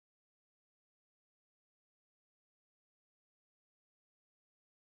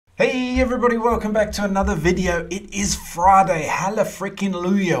Hey everybody, welcome back to another video. It is Friday. Halla freaking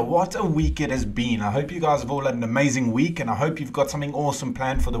Luya. What a week it has been. I hope you guys have all had an amazing week and I hope you've got something awesome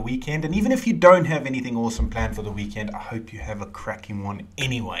planned for the weekend. And even if you don't have anything awesome planned for the weekend, I hope you have a cracking one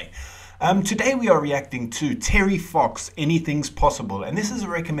anyway. Today we are reacting to Terry Fox, Anything's Possible. And this is a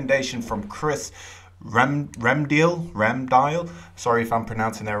recommendation from Chris Ramdile. Sorry if I'm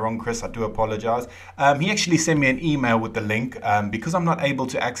pronouncing that wrong, Chris. I do apologize. He actually sent me an email with the link because I'm not able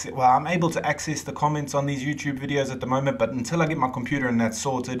to access. Well, I'm able to access the comments on these YouTube videos at the moment, but until I get my computer and that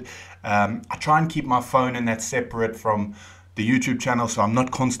sorted, I try and keep my phone and that separate from the YouTube channel, so I'm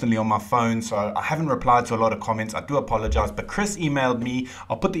not constantly on my phone, so I haven't replied to a lot of comments. I do apologize, but Chris emailed me.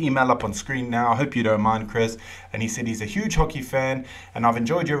 I'll put the email up on screen now. I hope you don't mind, Chris. And he said he's a huge hockey fan and I've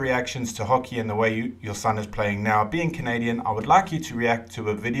enjoyed your reactions to hockey and the way your son is playing now. Being Canadian, I would like you to react to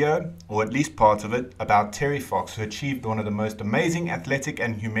a video, or at least part of it, about Terry Fox, who achieved one of the most amazing athletic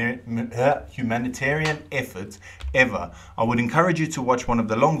and humanitarian efforts ever. I would encourage you to watch one of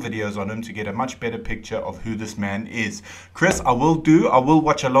the long videos on him to get a much better picture of who this man is. Chris, I will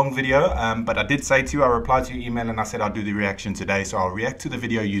watch a long video, but I did say to you, I replied to your email and I said I'll do the reaction today, so I'll react to the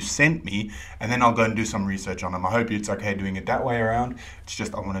video you sent me and then I'll go and do some research on him. I hope it's okay doing it that way around. It's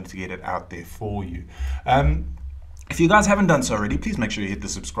just I wanted to get it out there for you. If you guys haven't done so already, please make sure you hit the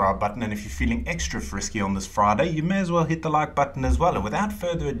subscribe button, and if you're feeling extra frisky on this Friday, you may as well hit the like button as well. And without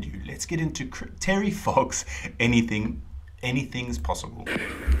further ado, let's get into Terry Fox, Anything's Possible. There's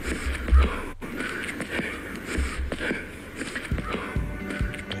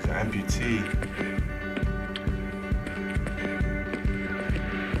an amputee.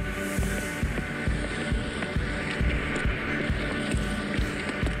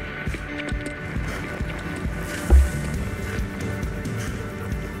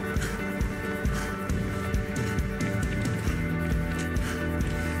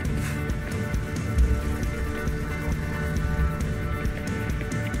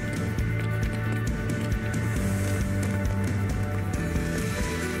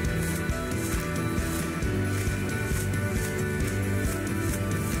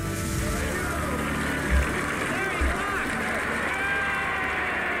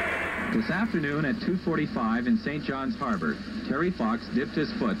 This afternoon at 2:45 in St. John's Harbor, Terry Fox dipped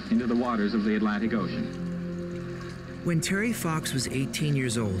his foot into the waters of the Atlantic Ocean. When Terry Fox was 18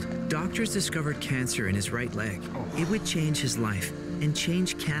 years old, doctors discovered cancer in his right leg. It would change his life and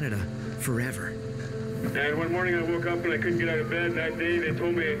change Canada forever. And one morning I woke up and I couldn't get out of bed. That day they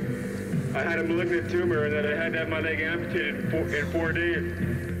told me I had a malignant tumor and that I had to have my leg amputated in 4 days.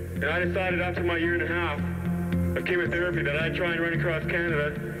 And I decided after my year and a half of chemotherapy that I'd try and run across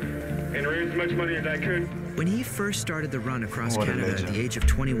Canada and raise as much money as I could. When he first started the run across Canada at the age of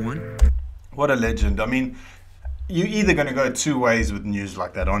 21... What a legend. I mean, you're either going to go two ways with news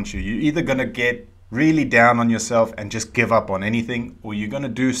like that, aren't you? You're either going to get really down on yourself and just give up on anything, or you're going to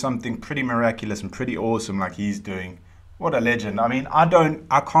do something pretty miraculous and pretty awesome like he's doing. What a legend. I mean, I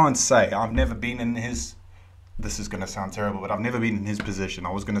can't say. I've never been in his... This is going to sound terrible, but I've never been in his position.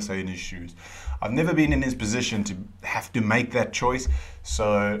 I was going to say in his shoes. I've never been in his position to have to make that choice.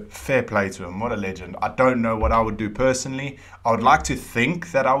 So fair play to him. What a legend. I don't know what I would do personally. I would like to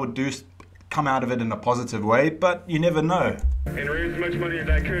think that I would come out of it in a positive way, but you never know. And raise as much money as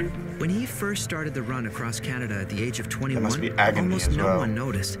I could. When he first started the run across Canada at the age of 21, must be agony almost as no well. one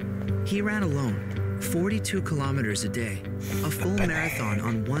noticed. He ran alone, 42 kilometers a day, a full marathon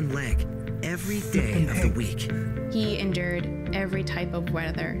on one leg, every day of the week. He endured every type of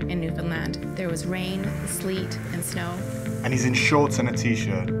weather in Newfoundland. There was rain, sleet, and snow. And he's in shorts and a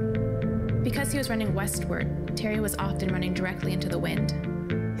t-shirt. Because he was running westward, Terry was often running directly into the wind.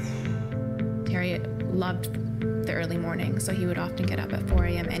 Terry loved the early morning, so he would often get up at 4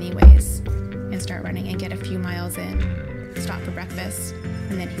 a.m. anyways and start running and get a few miles in, stop for breakfast,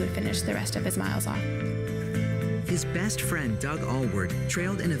 and then he would finish the rest of his miles off. His best friend, Doug Allward,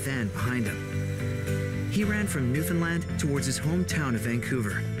 trailed in a van behind him. He ran from Newfoundland towards his hometown of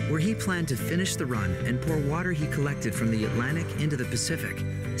Vancouver, where he planned to finish the run and pour water he collected from the Atlantic into the Pacific,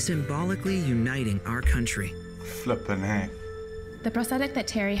 symbolically uniting our country. Flippin' heck. The prosthetic that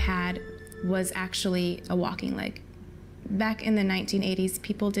Terry had was actually a walking leg. Back in the 1980s,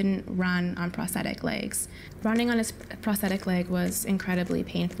 people didn't run on prosthetic legs. Running on his prosthetic leg was incredibly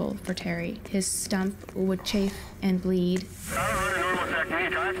painful for Terry. His stump would chafe and bleed. I don't run a normal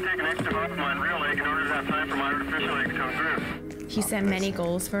technique. I have to take an extra off my real leg in order to have time for my artificial leg to come through. He set many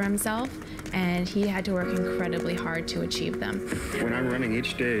goals for himself, and he had to work incredibly hard to achieve them. When I'm running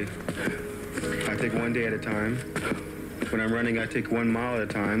each day, I take one day at a time. When I'm running, I take 1 mile at a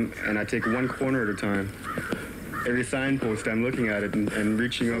time, and I take one corner at a time. Every signpost, I'm looking at it and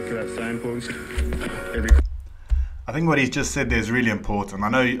reaching out for that signpost. I think what he's just said there is really important.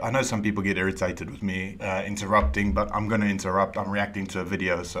 I know some people get irritated with me interrupting, but I'm going to interrupt. I'm reacting to a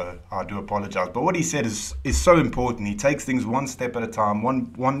video, so I do apologize. But what he said is so important. He takes things one step at a time,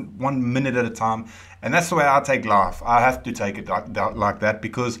 one minute at a time, and that's the way I take life. I have to take it like that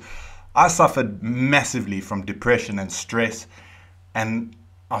because I suffered massively from depression and stress, and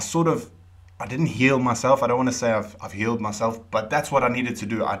I didn't heal myself. I don't want to say I've healed myself, but that's what I needed to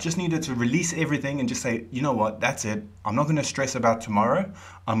do. I just needed to release everything and just say, you know what, that's it. I'm not going to stress about tomorrow.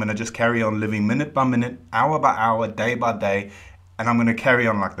 I'm going to just carry on living minute by minute, hour by hour, day by day, and I'm going to carry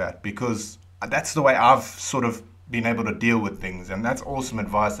on like that because that's the way I've sort of been able to deal with things, and that's awesome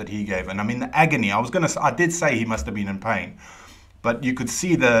advice that he gave. And I mean, the agony, I did say he must have been in pain, but you could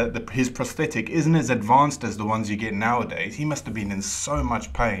see his prosthetic isn't as advanced as the ones you get nowadays. He must have been in so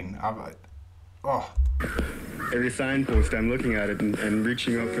much pain. Oh. Every signpost, I'm looking at it and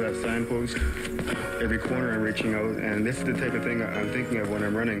reaching out for that signpost. Every corner I'm reaching out, and this is the type of thing I'm thinking of when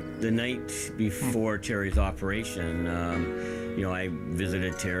I'm running. The night before Terry's operation, I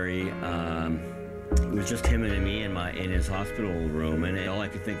visited Terry. It was just him and me in his hospital room, and all I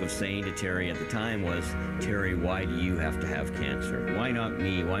could think of saying to Terry at the time was, Terry, why do you have to have cancer? Why not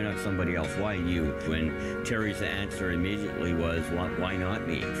me? Why not somebody else? Why you? And Terry's answer immediately was, why not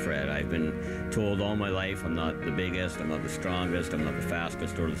me, Fred? I've been told all my life I'm not the biggest, I'm not the strongest, I'm not the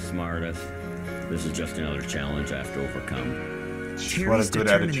fastest or the smartest. This is just another challenge I have to overcome. Terry's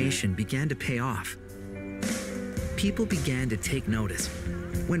determination began to pay off. People began to take notice.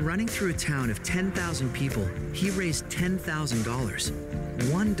 When running through a town of 10,000 people, he raised $10,000,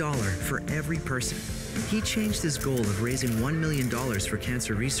 $1 for every person. He changed his goal of raising $1 million for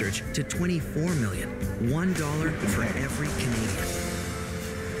cancer research to $24 million, $1 for every Canadian.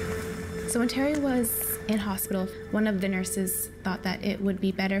 So when Terry was in hospital, one of the nurses thought that it would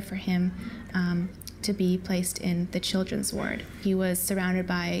be better for him to be placed in the children's ward. He was surrounded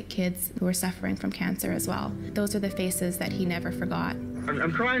by kids who were suffering from cancer as well. Those are the faces that he never forgot.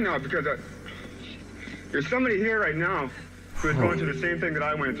 I'm crying now because there's somebody here right now who is going through the same thing that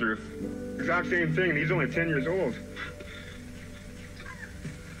I went through. Exact same thing, and he's only 10 years old.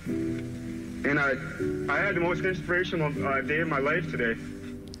 And I had the most inspirational day of my life today.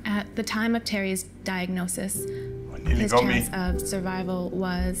 At the time of Terry's diagnosis, his chance of survival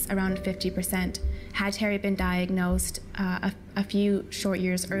was around 50%. Had Terry been diagnosed a few short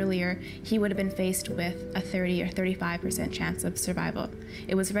years earlier, he would have been faced with a 30 or 35% chance of survival.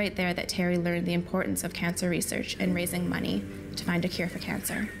 It was right there that Terry learned the importance of cancer research and raising money to find a cure for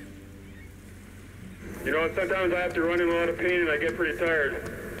cancer. You know, sometimes I have to run in a lot of pain and I get pretty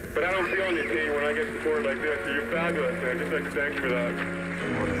tired. But I don't feel any pain when I get support like this, so you're fabulous, and I'd just like to thank you for that.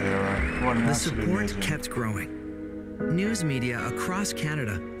 What a hero. What an The absolute support legend. kept growing. News media across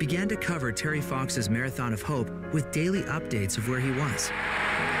Canada began to cover Terry Fox's Marathon of Hope with daily updates of where he was.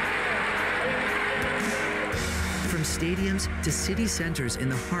 From stadiums to city centres in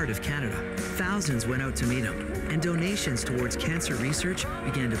the heart of Canada, thousands went out to meet him, and donations towards cancer research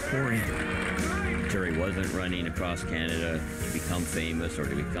began to pour in. Terry wasn't running across Canada to become famous or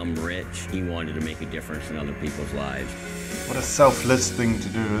to become rich. He wanted to make a difference in other people's lives. What a selfless thing to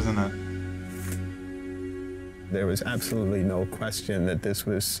do, isn't it? There was absolutely no question that this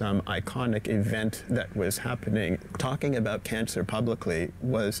was some iconic event that was happening. Talking about cancer publicly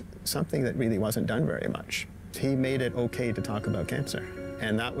was something that really wasn't done very much. He made it okay to talk about cancer.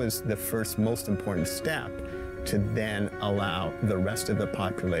 And that was the first most important step to then allow the rest of the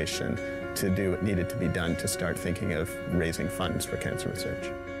population to do what needed to be done to start thinking of raising funds for cancer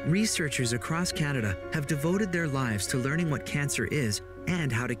research. Researchers across Canada have devoted their lives to learning what cancer is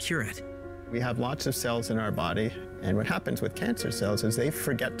and how to cure it. We have lots of cells in our body, and what happens with cancer cells is they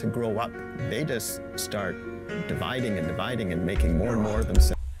forget to grow up. They just start dividing and dividing and making more and more of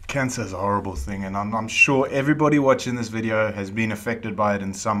themselves. Cancer is a horrible thing, and I'm sure everybody watching this video has been affected by it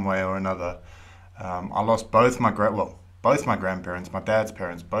in some way or another. I lost both my grandparents, my dad's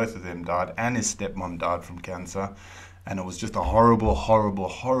parents, both of them died, and his stepmom died from cancer. And it was just a horrible, horrible,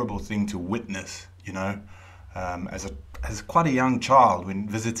 horrible thing to witness, you know, as quite a young child when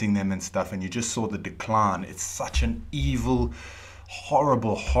visiting them and stuff, and you just saw the decline. It's such an evil,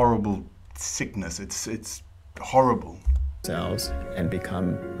 horrible, horrible sickness. It's horrible. Cells and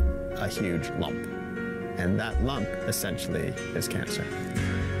become a huge lump. And that lump essentially is cancer.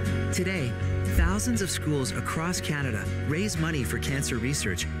 Today, thousands of schools across Canada raise money for cancer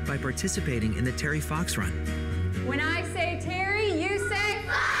research by participating in the Terry Fox Run. When I say Terry, you say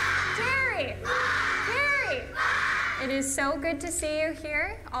Terry! Terry! And It is so good to see you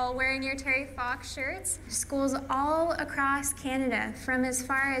here, all wearing your Terry Fox shirts. Schools all across Canada, from as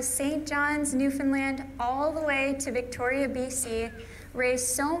far as St. John's, Newfoundland, all the way to Victoria, BC, raised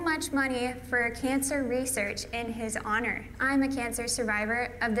so much money for cancer research in his honor. I'm a cancer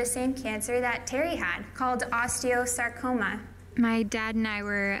survivor of the same cancer that Terry had, called osteosarcoma. My dad and I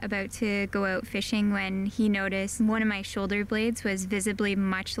were about to go out fishing when he noticed one of my shoulder blades was visibly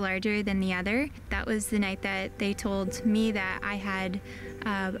much larger than the other. That was the night that they told me that I had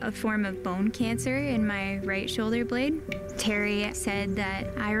a form of bone cancer in my right shoulder blade. Terry said that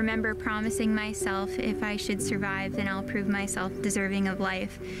I remember promising myself if I should survive, then I'll prove myself deserving of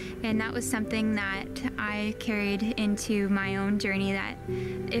life. And that was something that I carried into my own journey, that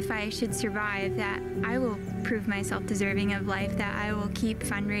if I should survive, that I will prove myself deserving of life, that I will keep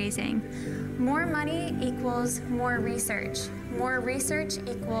fundraising. More money equals more research. More research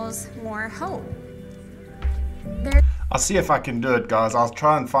equals more hope. I'll see if I can do it, guys. I'll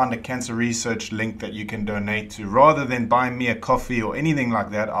try and find a cancer research link that you can donate to, rather than buying me a coffee or anything like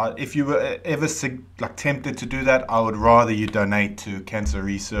that. If you were ever tempted to do that, I would rather you donate to cancer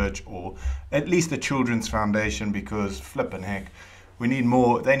research or at least a children's foundation, because flippin' heck, we need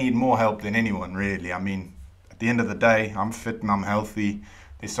more. They need more help than anyone, really. I mean, at the end of the day, I'm fit and I'm healthy.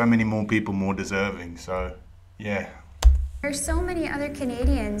 There's so many more people more deserving. So, yeah. There's so many other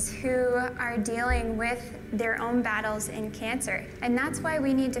Canadians who are dealing with their own battles in cancer, and that's why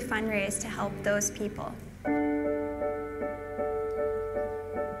we need to fundraise to help those people.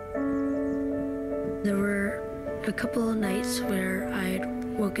 There were a couple of nights where I'd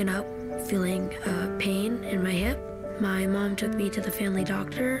woken up feeling pain in my hip. My mom took me to the family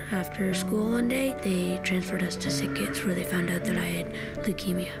doctor after school one day. They transferred us to Sick Kids, where they found out that I had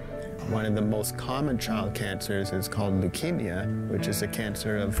leukemia. One of the most common child cancers is called leukemia, which is a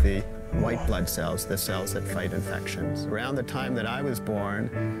cancer of the white blood cells, the cells that fight infections. Around the time that I was born,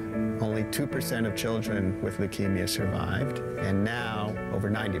 only 2% of children with leukemia survived, and now over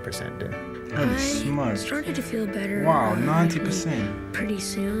 90% do. I started to feel better. Wow, 90%. Pretty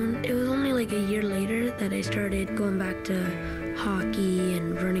soon. It was only like a year later that I started going back to hockey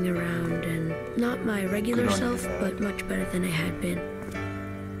and running around, and not my regular self, but much better than I had been.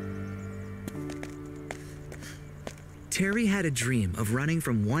 Terry had a dream of running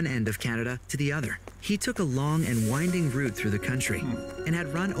from one end of Canada to the other. He took a long and winding route through the country and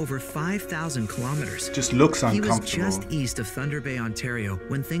had run over 5,000 kilometers. Just looks uncomfortable. He was just east of Thunder Bay, Ontario,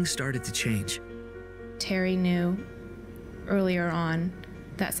 when things started to change. Terry knew earlier on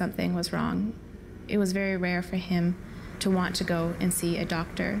that something was wrong. It was very rare for him to want to go and see a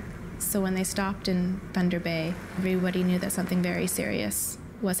doctor. So when they stopped in Thunder Bay, everybody knew that something very serious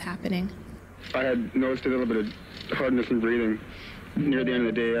was happening. I had noticed a little bit of hardness in breathing near the end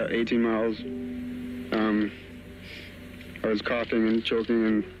of the day at 18 miles. I was coughing and choking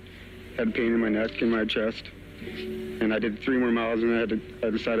and had pain in my neck and my chest. And I did 3 more miles, and I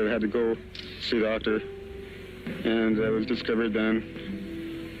decided I had to go see a doctor. And it was discovered then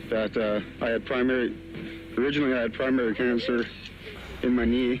that originally I had primary cancer in my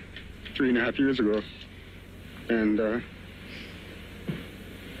knee 3.5 years ago. And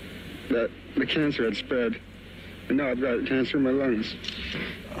that the cancer had spread, and now I've got cancer in my lungs.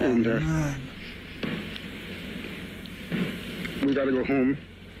 And we got to go home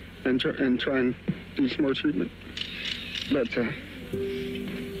and try and do some more treatment. But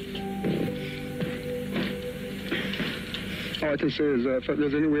all I can say is if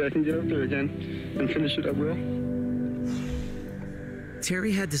there's any way I can get out there again and finish it, I will.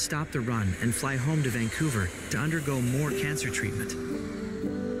 Terry had to stop the run and fly home to Vancouver to undergo more cancer treatment.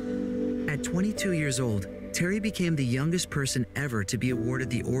 At 22 years old, Terry became the youngest person ever to be awarded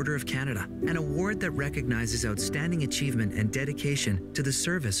the Order of Canada, an award that recognizes outstanding achievement and dedication to the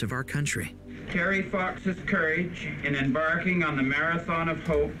service of our country. Terry Fox's courage in embarking on the Marathon of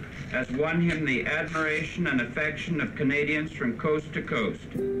Hope has won him the admiration and affection of Canadians from coast to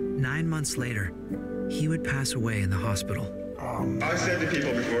coast. 9 months later, he would pass away in the hospital. I've said to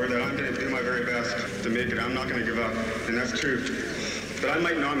people before that I'm going to do my very best to make it. I'm not going to give up, and that's true. But I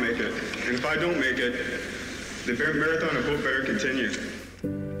might not make it, and if I don't make it, the Marathon of Hope better continue.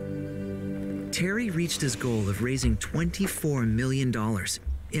 Terry reached his goal of raising $24 million.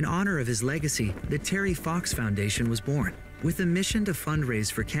 In honor of his legacy, the Terry Fox Foundation was born, with a mission to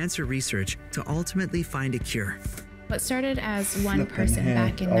fundraise for cancer research to ultimately find a cure. What started as one person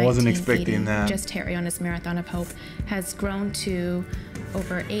back in 1980, just Terry on his Marathon of Hope, has grown to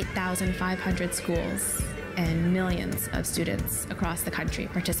over 8,500 schools and millions of students across the country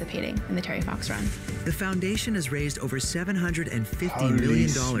participating in the Terry Fox Run. The foundation has raised over $750 million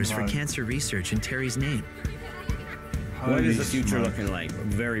for cancer research in Terry's name. What is the Holy future smoke. looking like?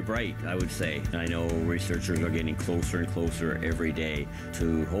 Very bright, I would say. I know researchers are getting closer and closer every day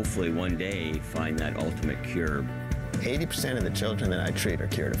to hopefully one day find that ultimate cure. 80% of the children that I treat are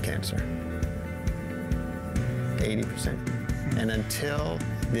cured of cancer. 80%. And until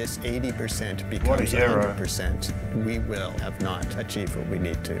this 80% becomes 100%, we will have not achieved what we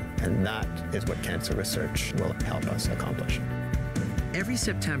need to. And that is what cancer research will help us accomplish. Every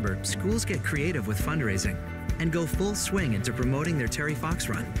September, schools get creative with fundraising and go full swing into promoting their Terry Fox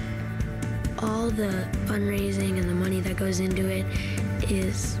Run. All the fundraising and the money that goes into it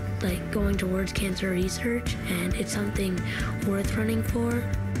is like going towards cancer research, and it's something worth running for.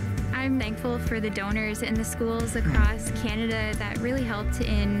 I'm thankful for the donors in the schools across Canada that really helped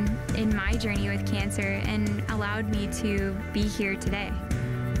in my journey with cancer and allowed me to be here today.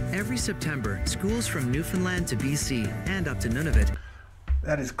 Every September, schools from Newfoundland to BC and up to Nunavut.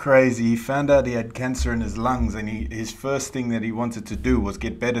 That is crazy. He found out he had cancer in his lungs, and his first thing that he wanted to do was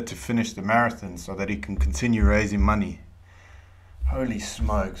get better to finish the marathon so that he can continue raising money. Holy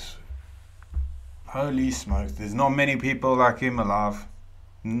smokes. Holy smokes. There's not many people like him alive.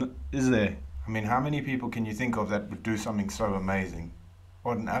 Is there? I mean, how many people can you think of that would do something so amazing?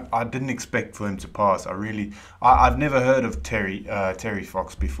 I didn't expect for him to pass. I've never heard of Terry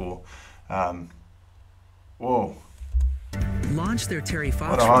Fox before. Whoa. Launched their Terry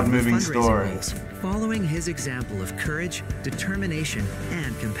Fox What a hard-moving fundraising story. goals, following his example of courage, determination,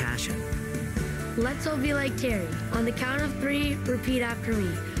 and compassion. Let's all be like Terry. On the count of 3, repeat after me.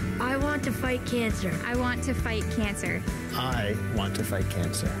 I want to fight cancer. I want to fight cancer. I want to fight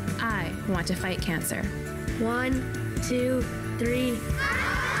cancer. I want to fight cancer. 1, 2, 3.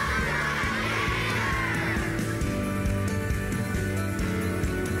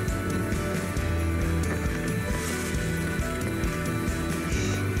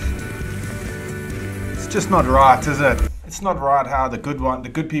 It's just not right, is it? It's not right how the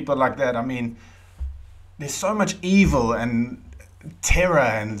good people like that, I mean, there's so much evil and terror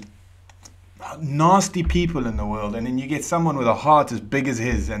and nasty people in the world, and then you get someone with a heart as big as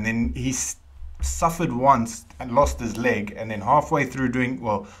his, and then he's suffered once and lost his leg, and then halfway through doing,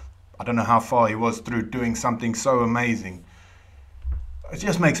 well, I don't know how far he was through doing something so amazing. It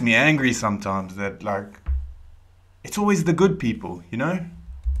just makes me angry sometimes that, like, it's always the good people, you know?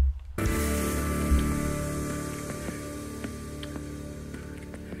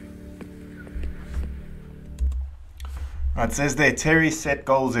 It says there, Terry set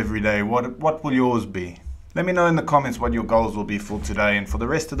goals every day. What will yours be? Let me know in the comments what your goals will be for today and for the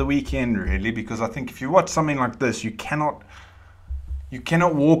rest of the weekend, really, because I think if you watch something like this, you cannot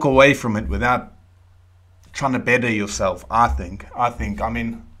walk away from it without trying to better yourself. I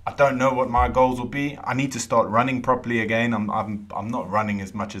mean, I don't know what my goals will be. I need to start running properly again. I'm not running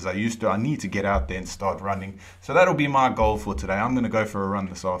as much as I used to. I need to get out there and start running. So that'll be my goal for today. I'm going to go for a run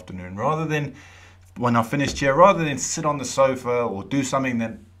this afternoon rather than, when I finished here, rather than sit on the sofa or do something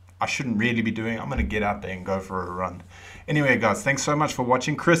that I shouldn't really be doing. I'm going to get out there and go for a run. Anyway, guys, thanks so much for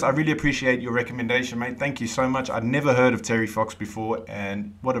watching. Chris, I really appreciate your recommendation, mate. Thank you so much. I'd never heard of Terry Fox before,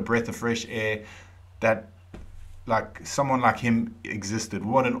 and what a breath of fresh air that, like, someone like him existed.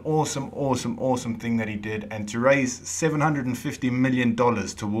 What an awesome, awesome, awesome thing that he did. And to raise $750 million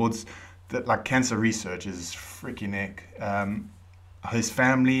towards that, like, cancer research is freaking heck. His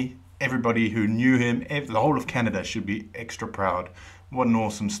family, everybody who knew him, the whole of Canada should be extra proud. What an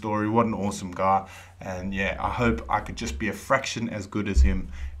awesome story, what an awesome guy. And yeah, I hope I could just be a fraction as good as him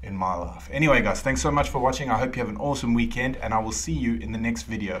in my life. Anyway, guys, thanks so much for watching. I hope you have an awesome weekend, and I will see you in the next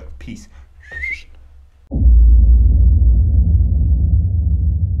video. Peace.